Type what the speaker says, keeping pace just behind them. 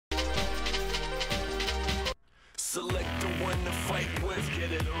Select the one to fight with.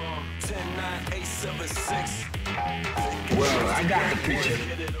 Get it on. 10, 9, 8, 7, 6. Well, I got the picture.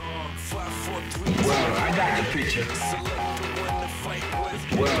 Get it on. 5, 4, 3, 2. Well, I got the picture. Select the one to fight with.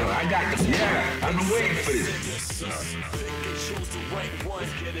 Well, I got the. Yeah, I've been waiting for this. Pick and choose the right one.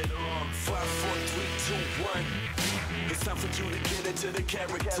 Get it on. 5, 4, 3, 2, 1. It's time for you to get into the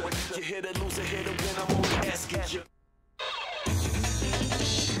character. You hit or lose, a hit or win. I'm only asking you.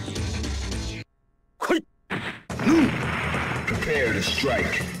 Prepare to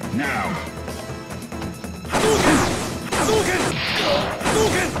strike now. Hadouken! Hadouken!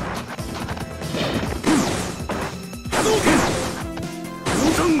 Hadouken! Hadouken!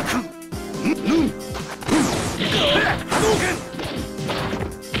 Hadouken! Hadouken!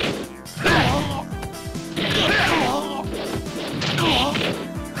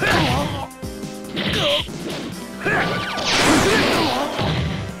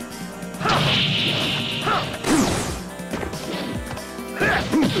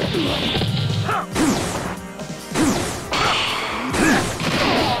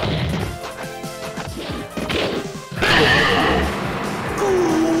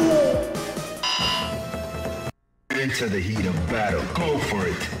 Into the heat of battle. Go for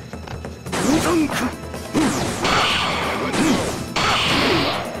it.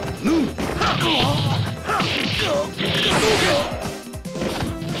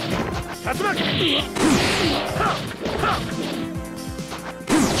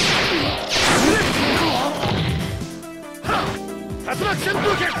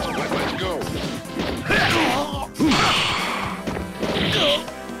 Let's go.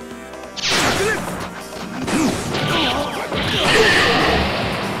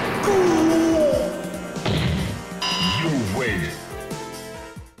 You win.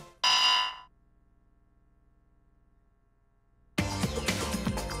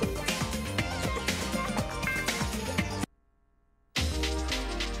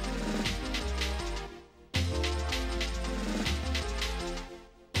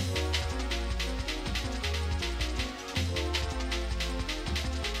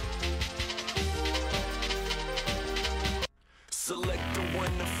 Select the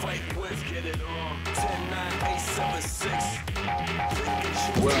one to fight with. Get it on. 10, 9, 8, 7, 6.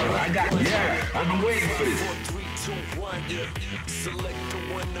 Well, I got. Yeah, I've been waiting for this. 4, 3, 2, 1. Yeah. Select the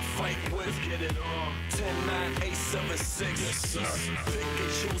one to fight with. Get it on. 10, 9, 8, 7, 6. Yes, sir. Pick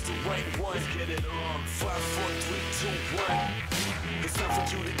and choose the right one. Get it on. 5, 4, 3, 2, 1. It's time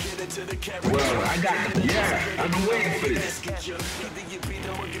for you to get into the character. Well, I got. Yeah, I've been waiting for this. Either you beat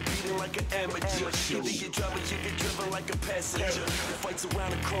him or you beat him like an amateur. Either you drive or you get driven like a passenger. The fight's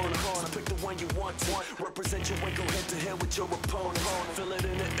around the corner, so pick the one you want to. Represent your way, go head to head with your opponent. Feel it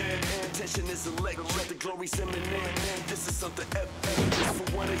in the air, tension is electric. The glory's imminent. This is something epic. Just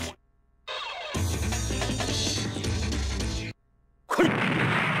for one of you.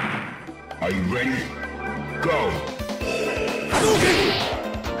 Are you ready? Go. Hadouken!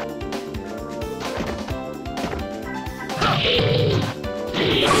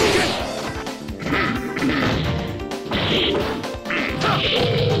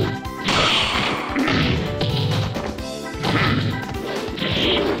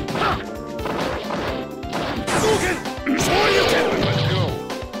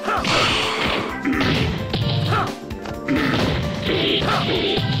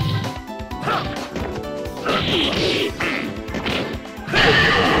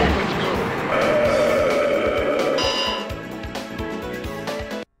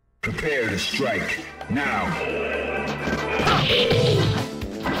 Prepare to strike now.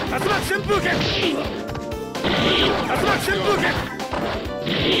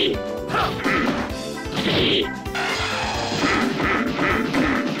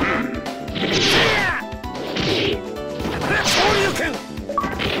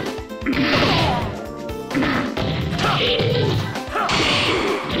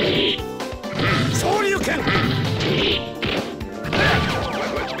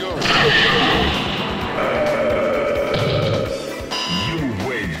 Let's go. You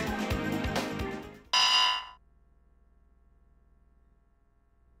win.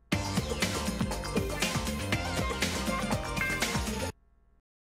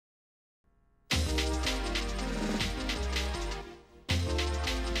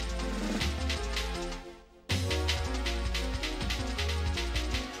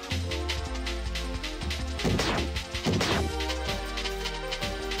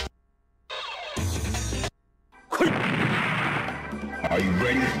 Are you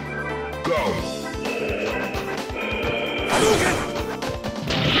ready? Go! Hadouken!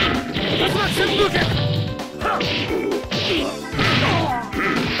 Hadouken!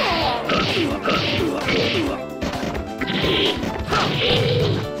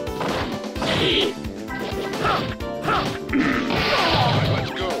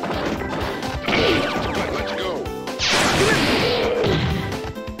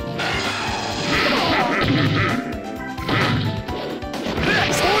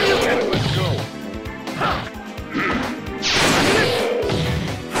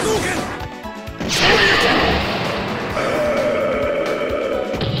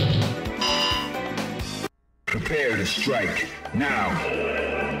 to strike. Now.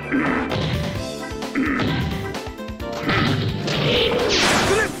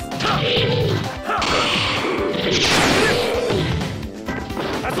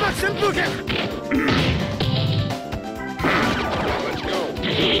 Let's go.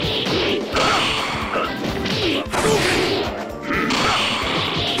 Let's go.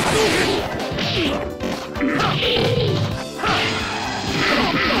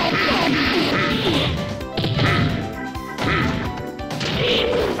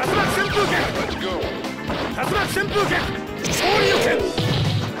 竜巻旋風剣昇竜拳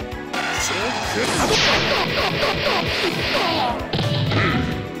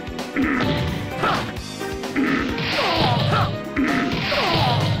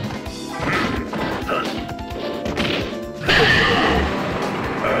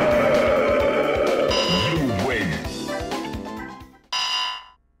You win.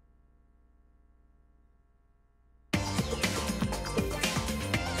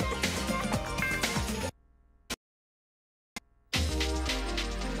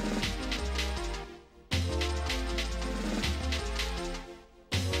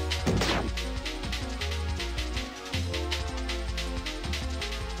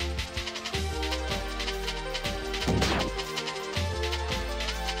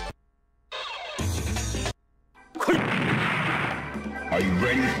 Are you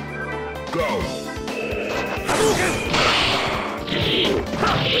ready? Go! 波動拳波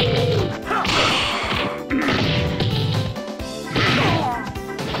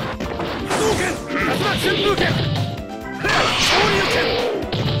動拳竜巻旋風剣昇竜拳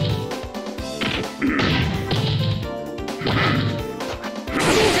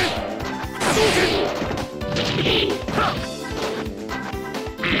波動拳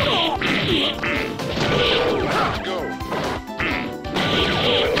Let's go.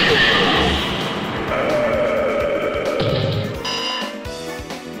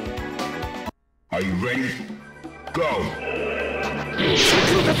 Are you ready? Go! 真空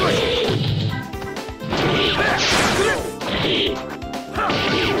竜巻竜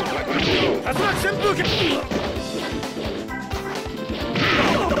巻旋風剣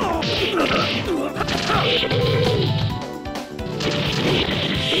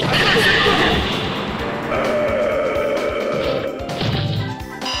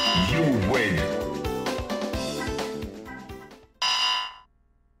You win.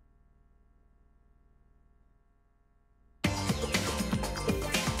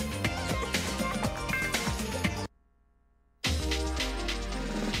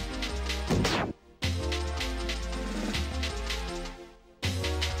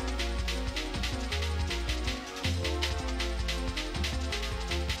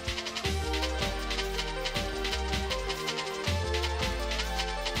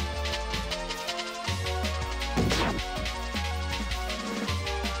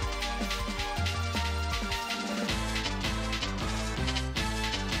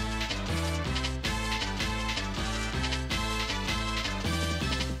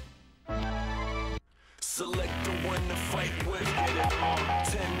 Select the one to fight with. Get it on.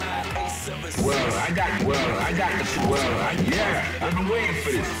 10, 9, 8, 7, 6. Yeah, I've been waiting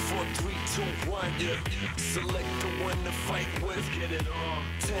for this. 4, 3, 2, 1. Yeah. Select the one to fight with. Get it on.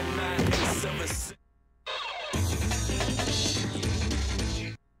 10, 9, 8, 7, 6.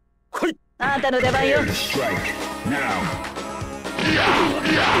 来いあんたの出番よ Prepare to strike. Now.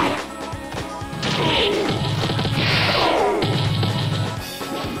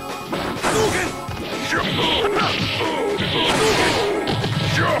 波動拳昇竜拳波動拳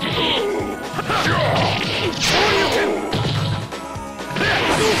昇竜拳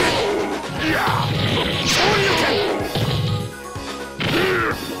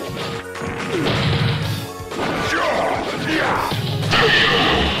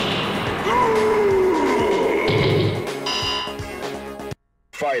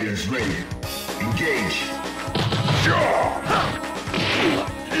Fighters ready. Engage.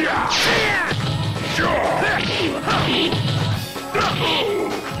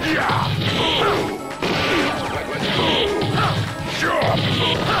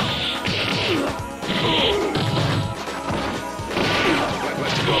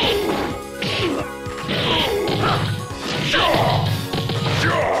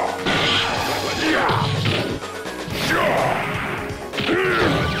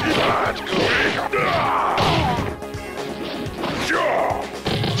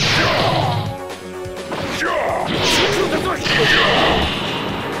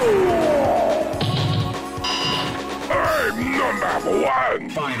 I'm number one.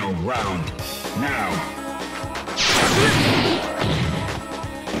 Final round. Now.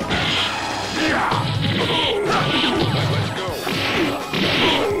 Yeah.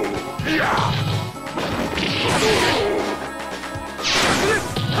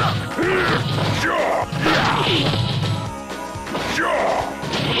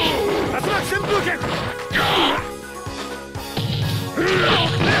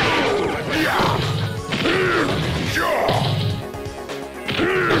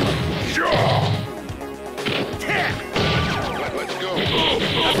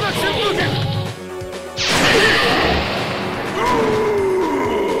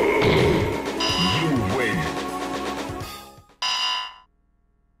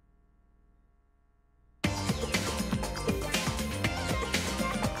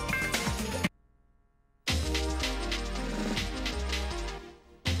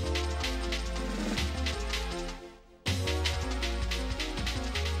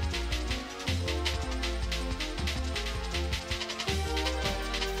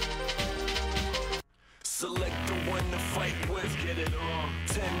 one to fight with. Get it on.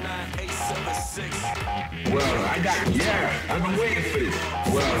 10, 9, 8, 7, 6. Well, I got, yeah, I've been waiting for this.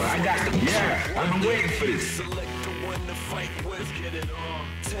 Well, I got, yeah, I've been waiting for this. Select the one to fight with. Get it on.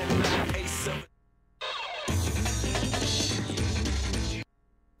 10, 9, 8, 7.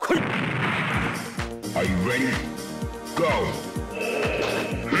 Are you ready? Go!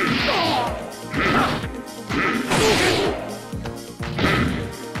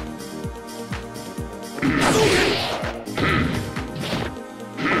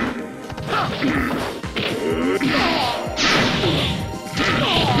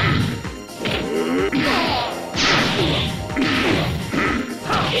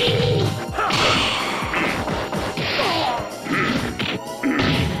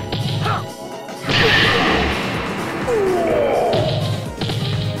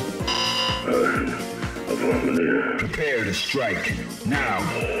 Prepare to strike, now!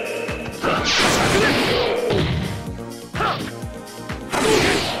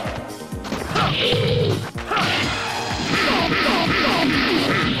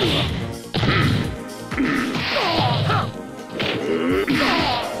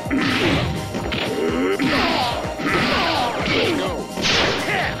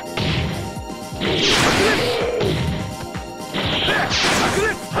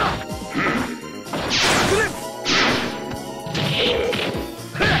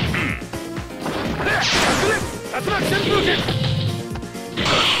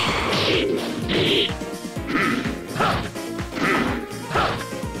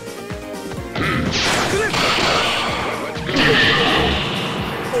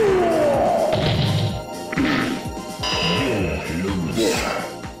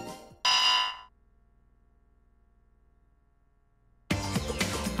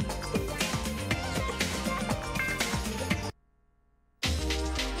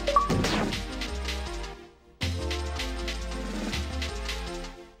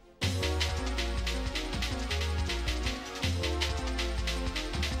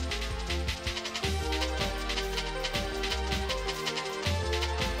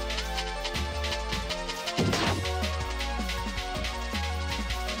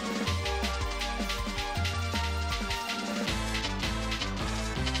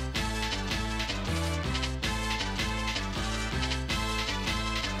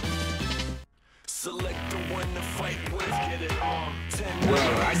 Select the one to fight with. Get it on. 10,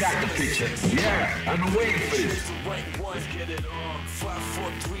 Well, I got the picture. Yeah, I've been waiting for choose this. the right one. Get it on. 5,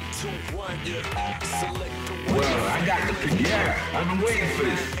 4, 3, 2, 1. Yeah. Select the one. Well, I got the picture. Yeah, I've been waiting for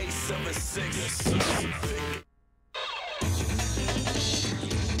this. 8, 7, 6.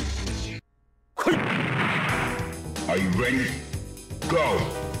 Are you ready? Go!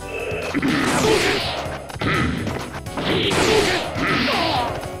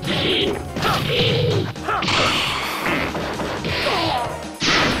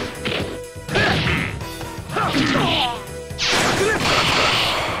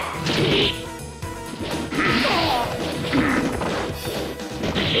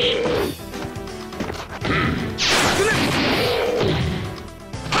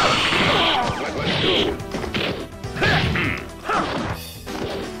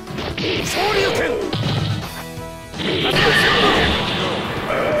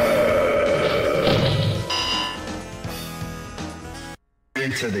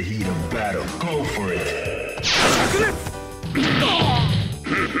 Into the heat of battle. Go for it. Let's go.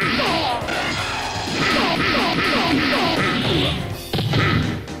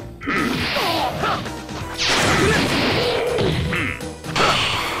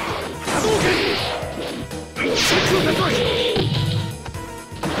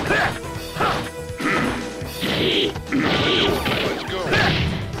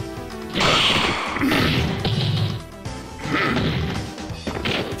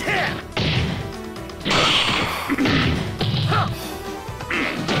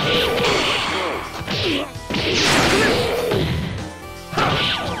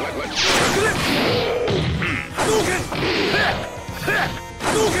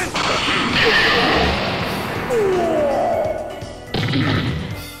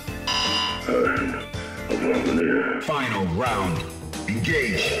 Final round.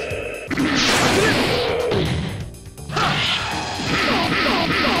 Engage.